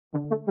Shake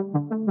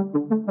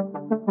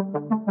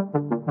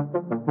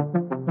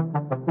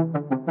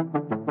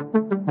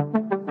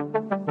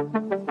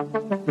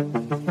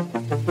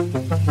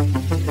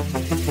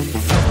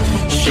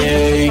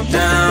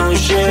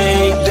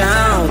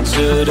down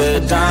to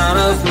the dawn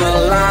of my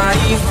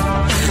life.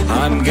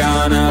 I'm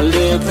gonna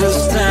live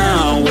this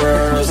down,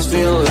 words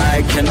feel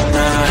like a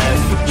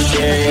knife.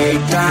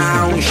 Shake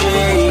down,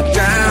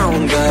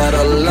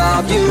 gotta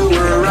love you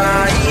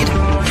right.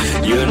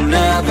 You're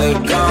never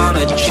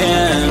gonna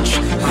change,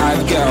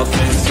 I've got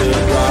things to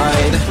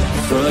write.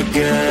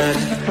 Forget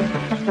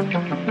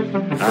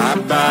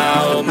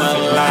about my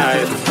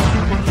life,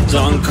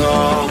 don't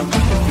call.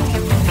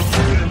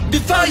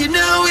 Before you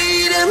know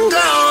it, I'm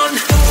gone.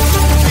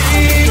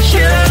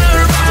 Picture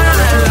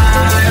my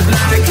life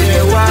like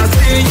it was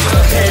in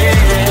your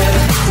head.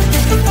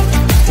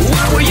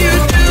 What will you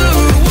do?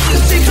 Will you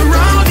stick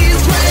around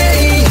this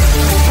way?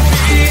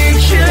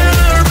 Picture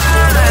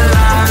my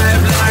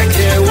life like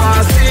it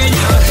was in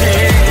your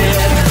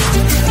head.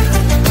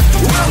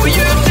 What will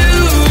you do?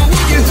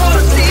 Will you hold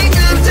a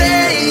single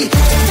day?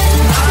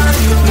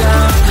 I'm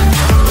gone.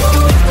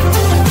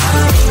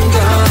 I'm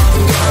gone.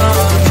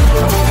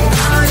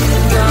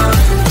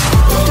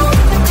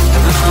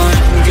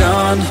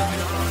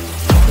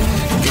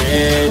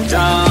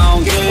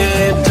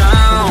 Get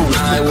down,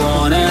 I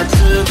wanted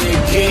to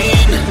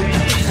begin.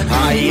 I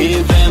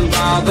even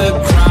bought the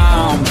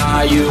crown,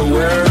 but you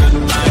weren't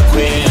my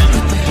queen.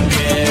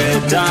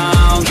 Get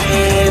down,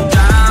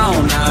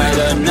 I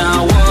don't know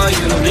what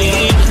you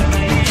mean.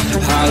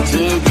 How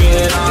to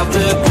get off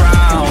the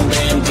ground,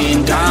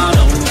 bending down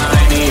on my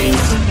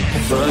knees.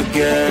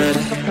 Forget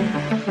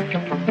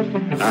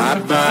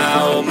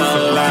about my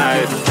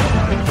life,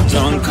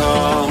 don't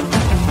call.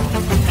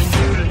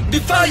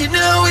 Before you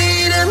know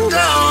it, I'm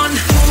gone.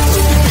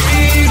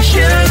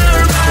 Picture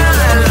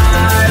my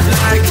life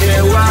like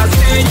it was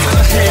in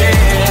your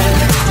head.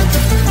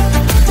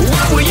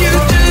 What will you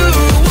do?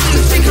 Will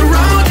you stick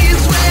around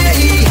this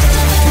way?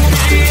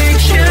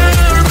 Picture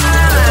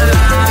my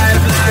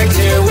life like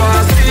it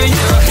was in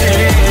your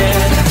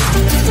head.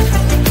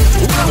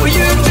 What will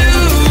you do?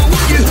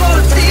 Will you hold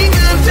a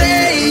single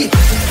day?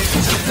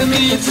 Time for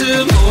me to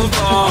move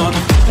on.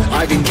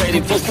 I've been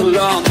waiting for so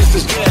long, this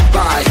is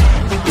goodbye.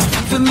 It's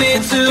time for me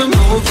to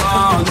move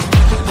on.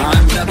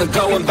 I'm never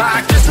going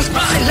back, this is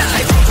my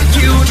life.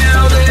 You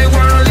know the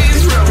world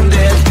is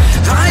rounded.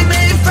 I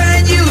may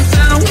find you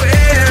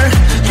somewhere.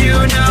 You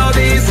know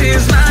this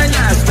is my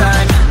last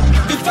time.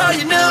 Before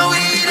you know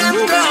it,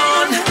 I'm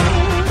gone.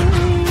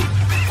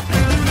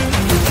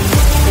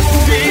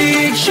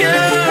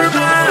 Picture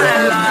my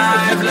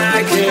life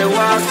like it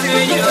was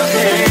in your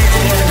head.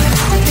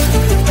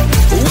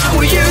 What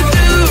will you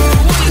do?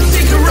 Will you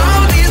stick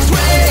around this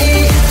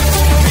way?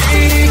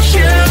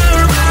 Picture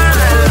my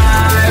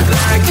life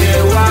like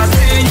it was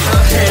in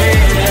your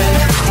head.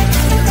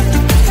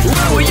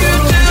 What will you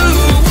do?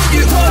 Will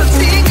you hold a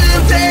single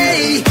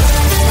day?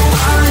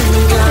 I'm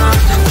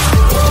gone,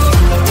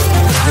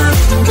 I'm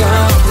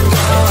gone,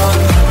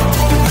 gone.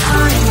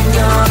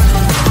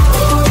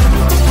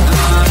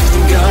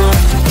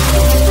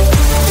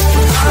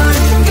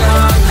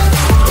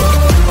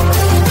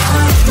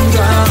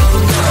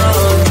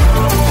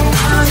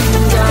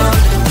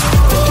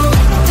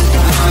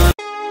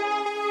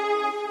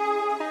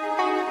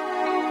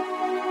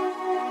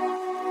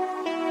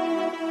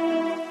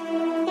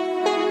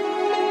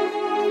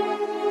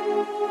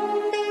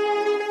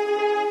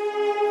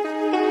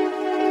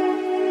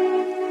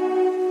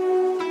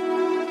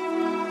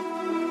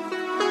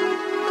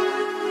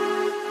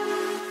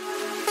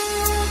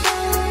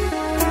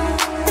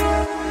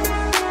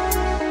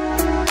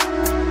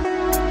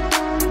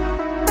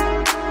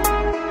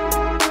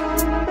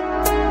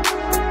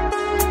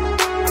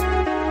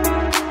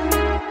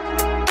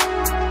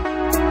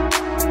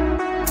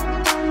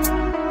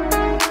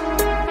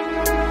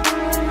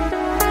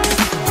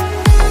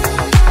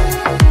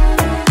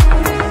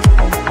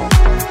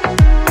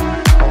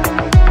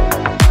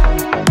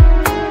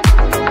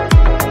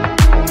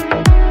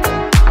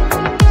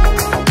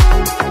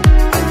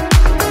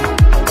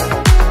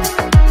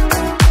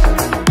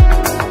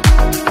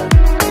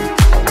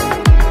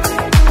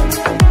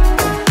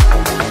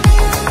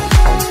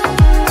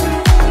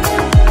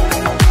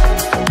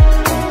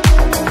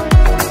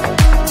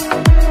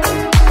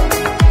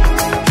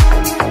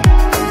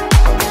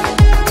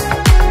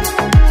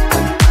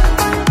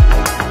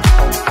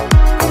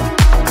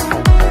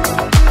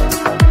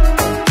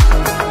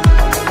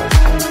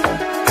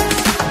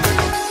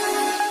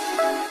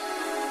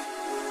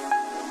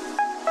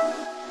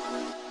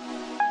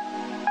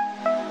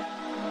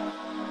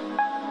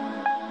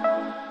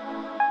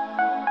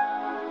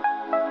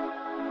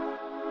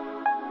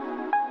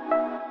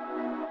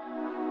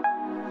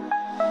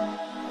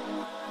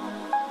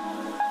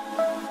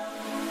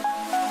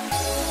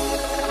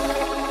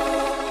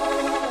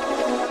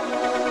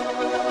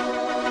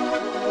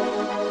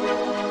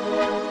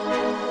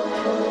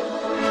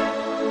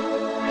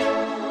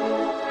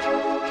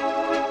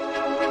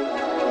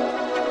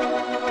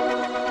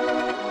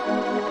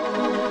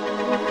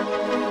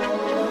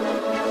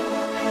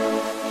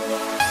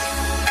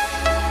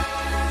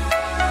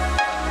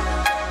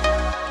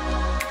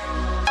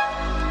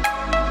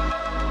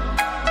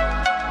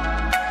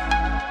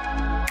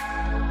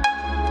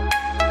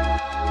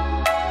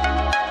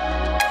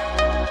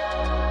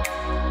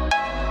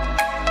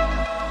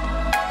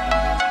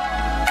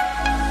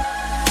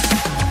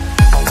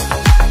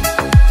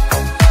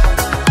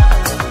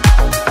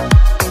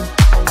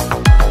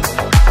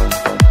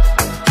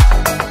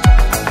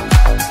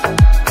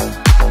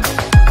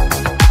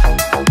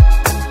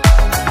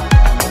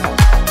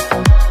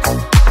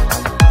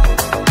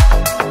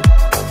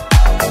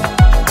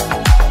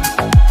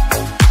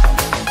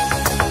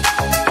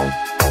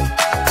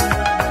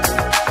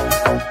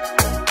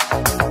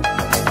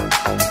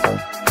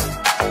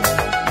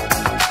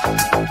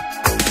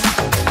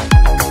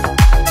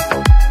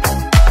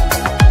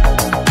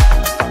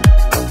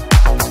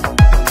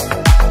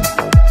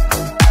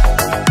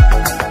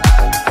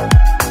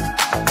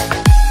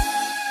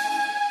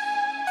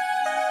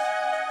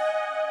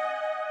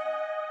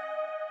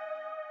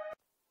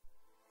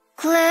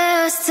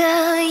 Close to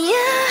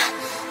you,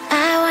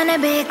 I wanna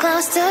be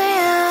close to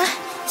you,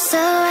 so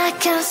I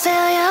can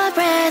feel your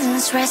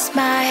presence, rest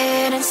my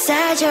head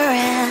inside your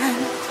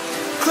hand.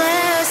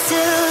 Close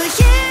to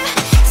you,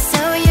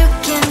 so you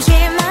can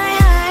hear my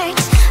heart.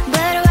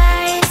 But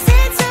why is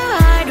it so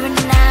hard when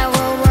our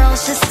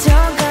worlds just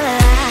don't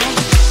collide?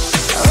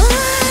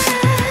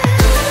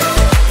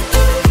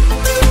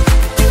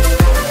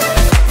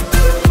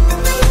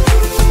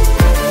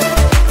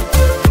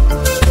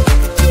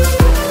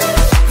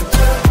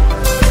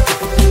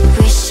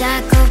 Wish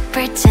I could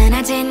pretend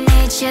I didn't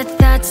need your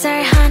thoughts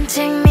are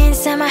haunting me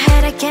inside my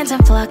head, I can't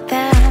unplug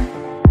them.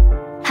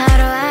 How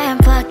do I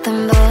unplug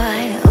them,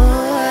 boy?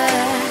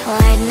 Ooh,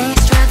 lightning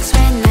strikes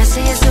when I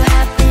see you so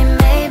happy.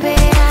 Maybe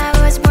I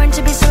was born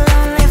to be so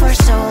lonely for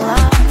so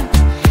long.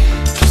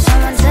 Can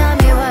someone tell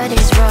me what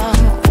is wrong?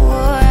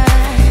 Ooh,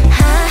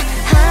 ha,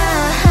 ha,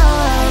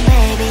 oh,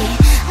 baby,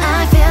 I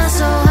feel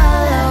so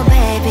hollow,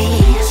 baby.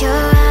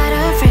 You're out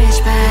of reach,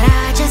 but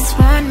I just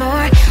want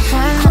more,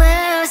 one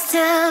close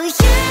to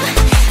you.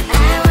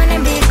 I wanna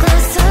be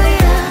close to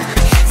you,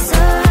 so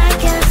I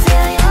can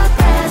feel your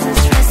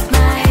presence, rest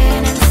my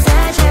head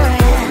inside your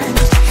hand.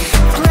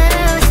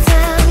 Close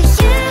to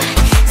you,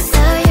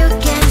 so you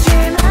can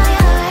hear my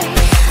heart.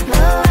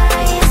 But why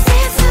is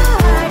it so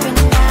hard when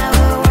our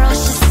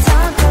worlds just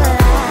don't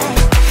collide?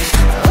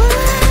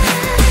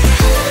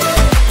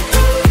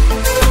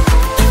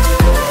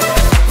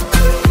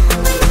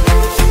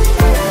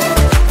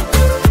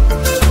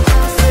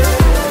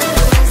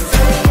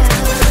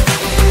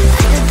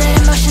 I know that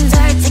emotions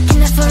are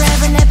taking us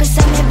forever, never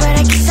beside me, but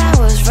I guess I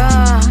was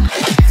wrong.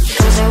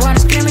 Cause I wanna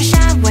scream and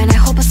shout when I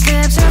hope I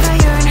slip over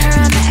you and her,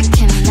 I'm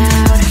backing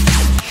out.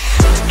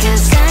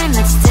 Cause I'm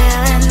not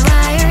still in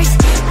wires.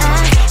 I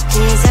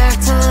deserve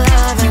to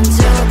love and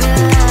to be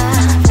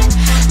loved,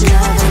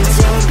 love and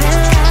to be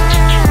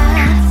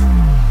loved.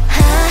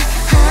 Ha,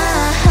 ha,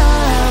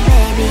 oh,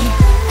 baby,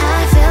 I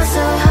feel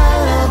so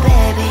hollow,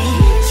 baby.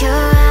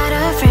 You're out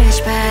of reach,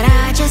 but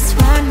I just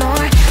want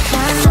more,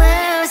 one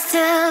close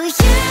to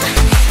you.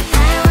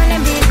 I wanna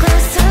be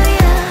close to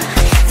you,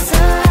 so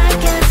I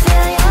can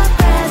feel your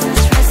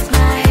presence, rest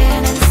my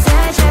head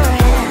inside your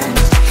hand.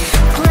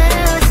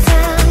 Close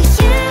to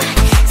you,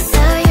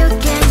 so you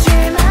can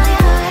hear my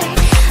heart.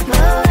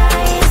 But why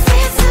is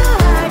it so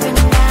hard when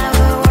our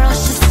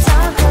worlds just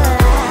don't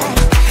collide?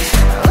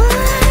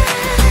 Ooh,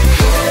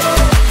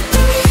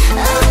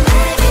 oh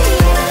baby,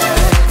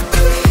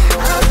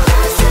 oh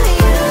close to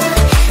you.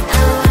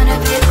 I wanna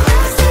be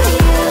close to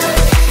you.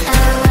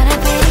 I wanna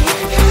be,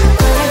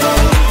 wanna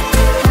be,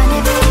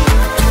 wanna be,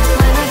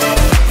 wanna be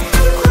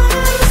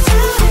close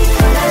to you.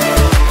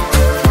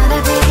 Wanna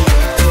be, wanna be,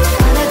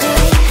 wanna be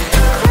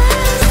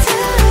close to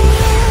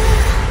you.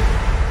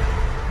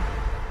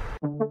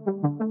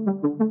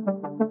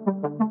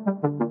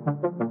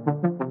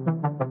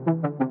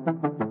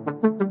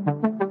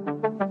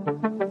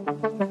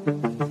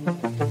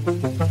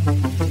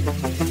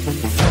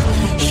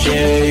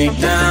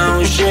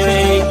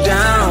 Shake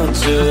down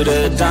to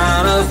the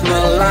dawn of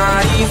my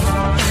life.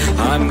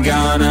 I'm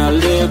gonna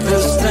live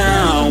this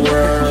down,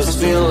 words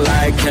feel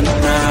like a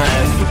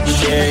knife.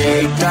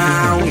 Shake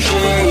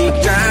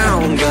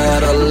down,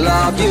 gotta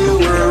love you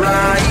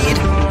right.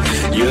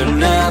 You're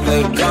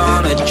never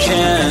gonna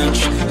change,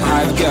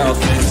 I've got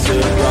things to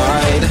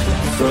write.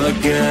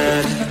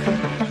 Forget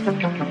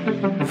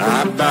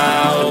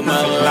about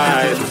my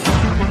life,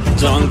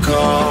 don't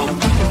call.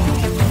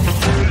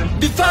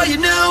 Before you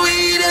know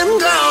it, I'm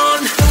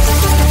gone.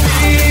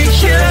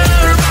 Picture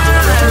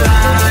my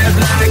life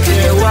like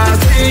it was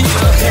in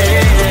your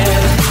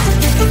head.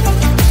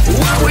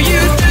 What will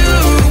you do?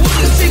 Will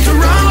you stick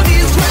around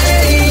this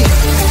way?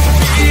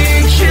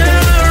 Picture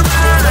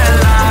my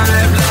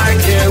life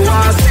like it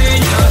was in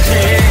your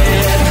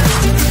head.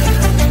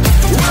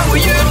 What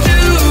will you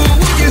do?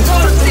 Will you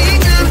hold a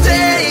single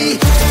day?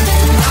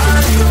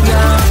 I'm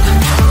gone.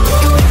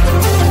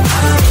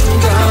 I'm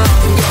gone.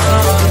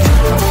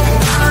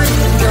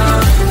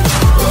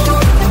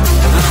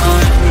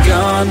 I'm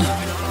gone.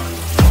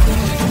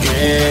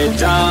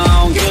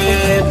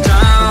 Get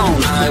down,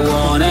 I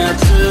wanted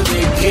to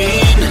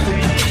begin.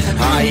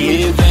 I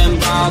even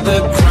bought the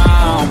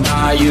crown,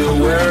 but you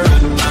were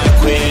my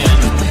queen.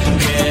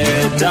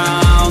 Get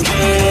down,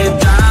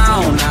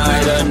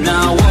 I don't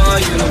know what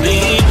you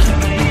mean.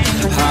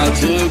 How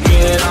to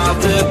get off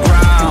the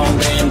ground,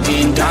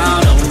 bending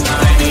down on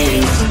my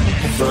knees.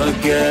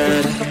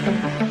 Forget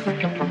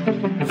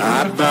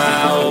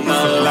about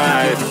my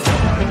life,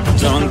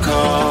 don't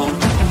call.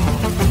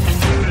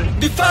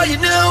 Before you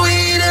know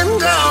it, I'm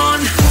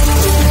gone.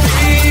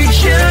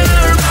 Picture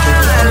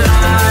my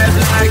life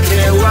like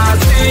it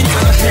was in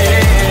your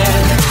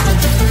head.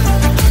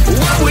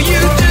 What will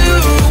you do?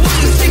 Will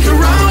you stick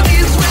around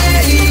this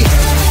way?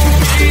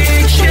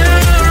 Picture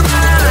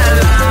my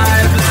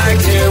life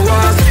like it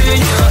was in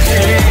your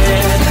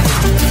head.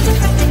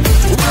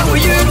 What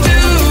will you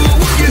do?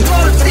 Will you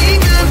hold a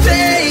single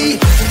day?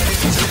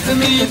 For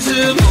me to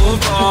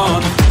move on,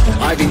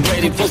 I've been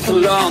waiting for so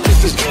long,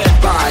 this is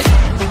goodbye.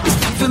 It's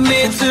time for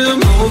me to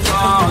move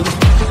on.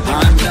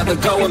 I'm never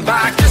going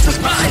back, this is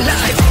my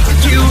life.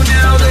 You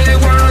know the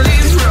world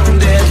is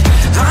rounded.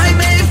 I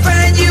may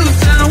find you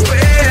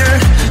somewhere.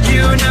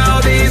 You know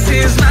this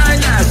is my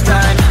last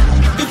time.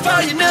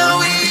 Before you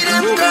know it,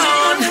 I'm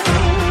gone.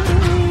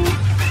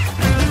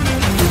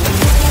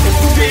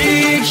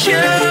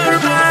 Picture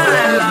my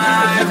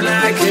life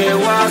like it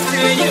was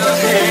in your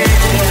head.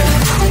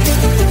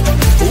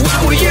 What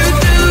will you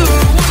do?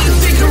 Will you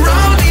stick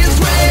around this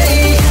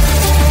way?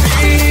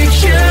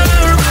 Picture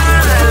my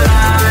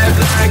life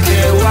like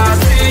it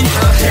was in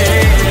your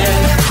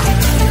head.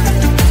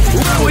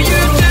 What will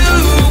you do?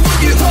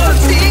 Will you hold a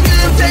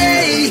single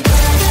day?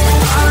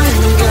 I'm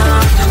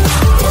gone.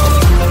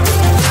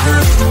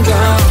 I'm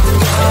gone,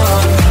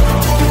 gone.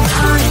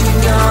 I'm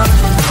gone.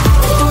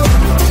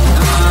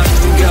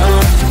 I'm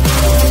gone.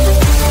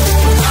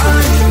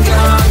 I'm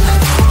gone.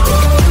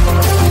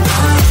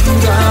 I'm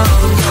gone,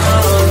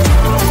 gone.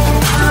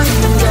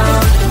 I'm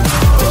gone.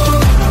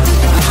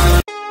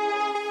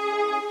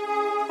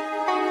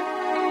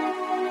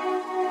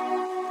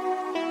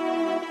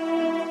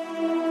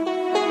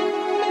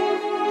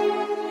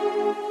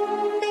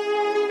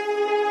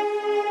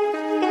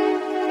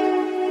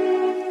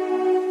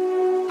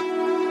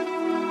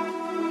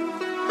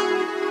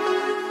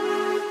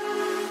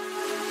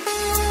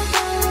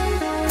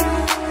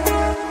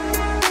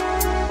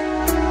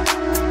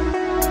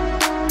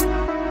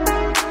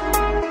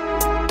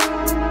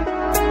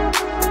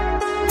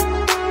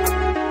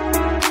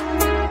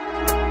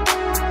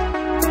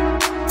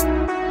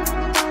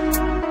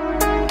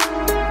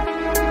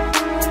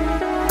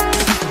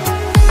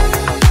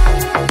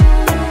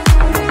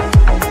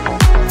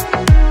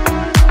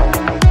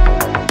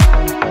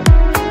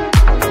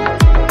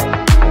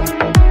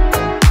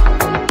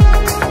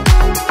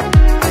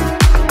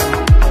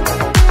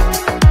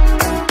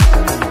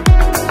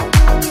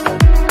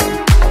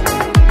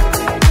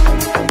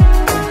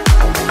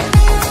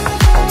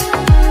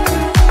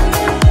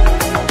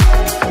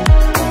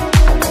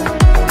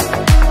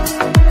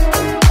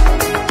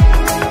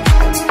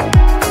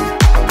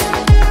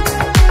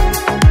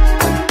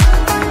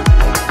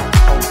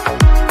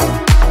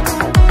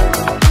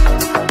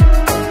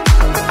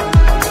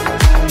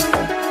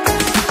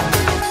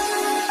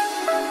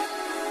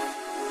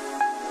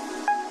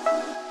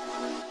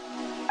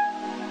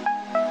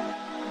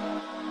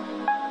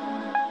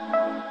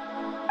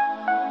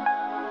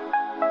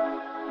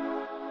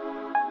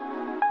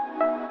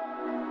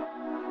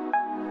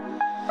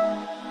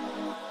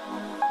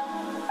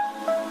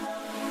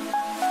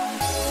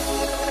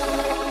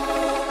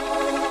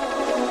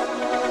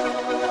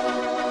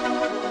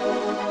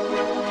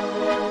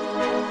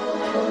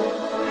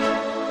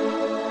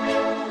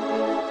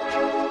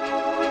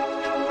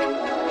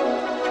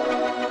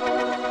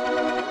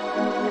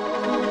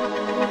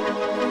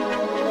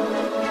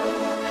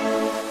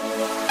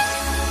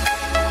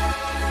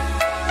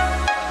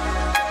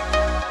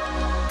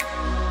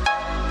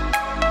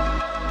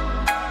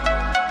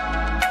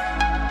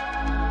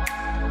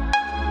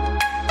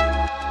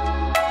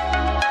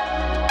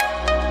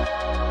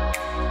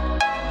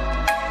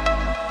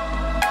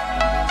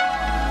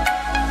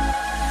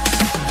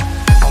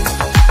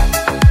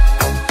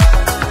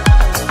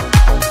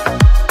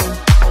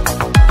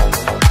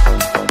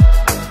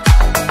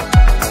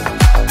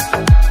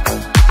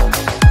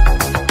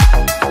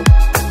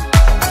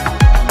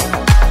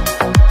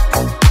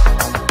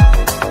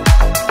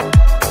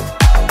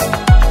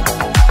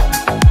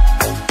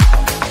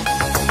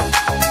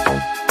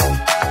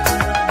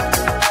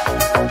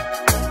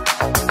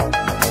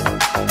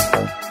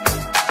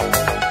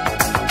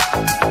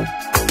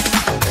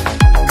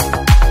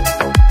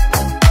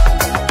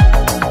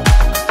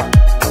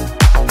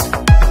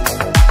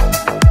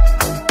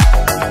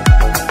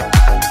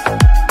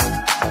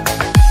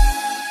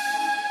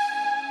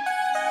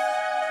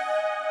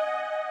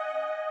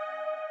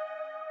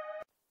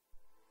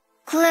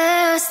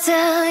 Close to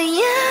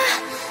you,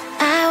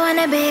 I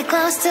wanna be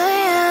close to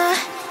you,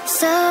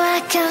 so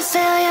I can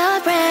feel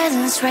your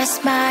presence,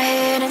 rest my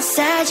head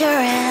inside your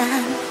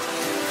hand.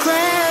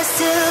 Close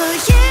to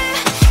you,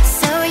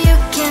 so you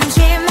can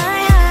hear my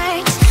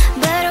heart,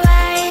 but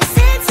why is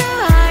it so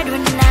hard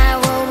when our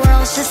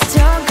worlds just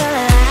don't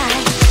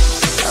collide?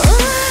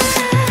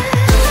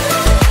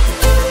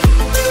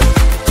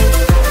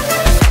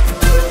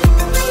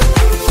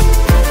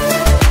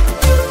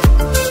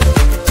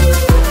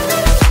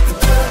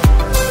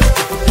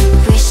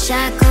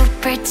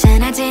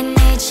 Pretend I didn't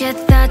need your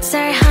thoughts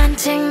are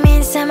haunting me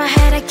inside my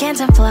head, I can't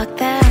unplug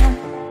them.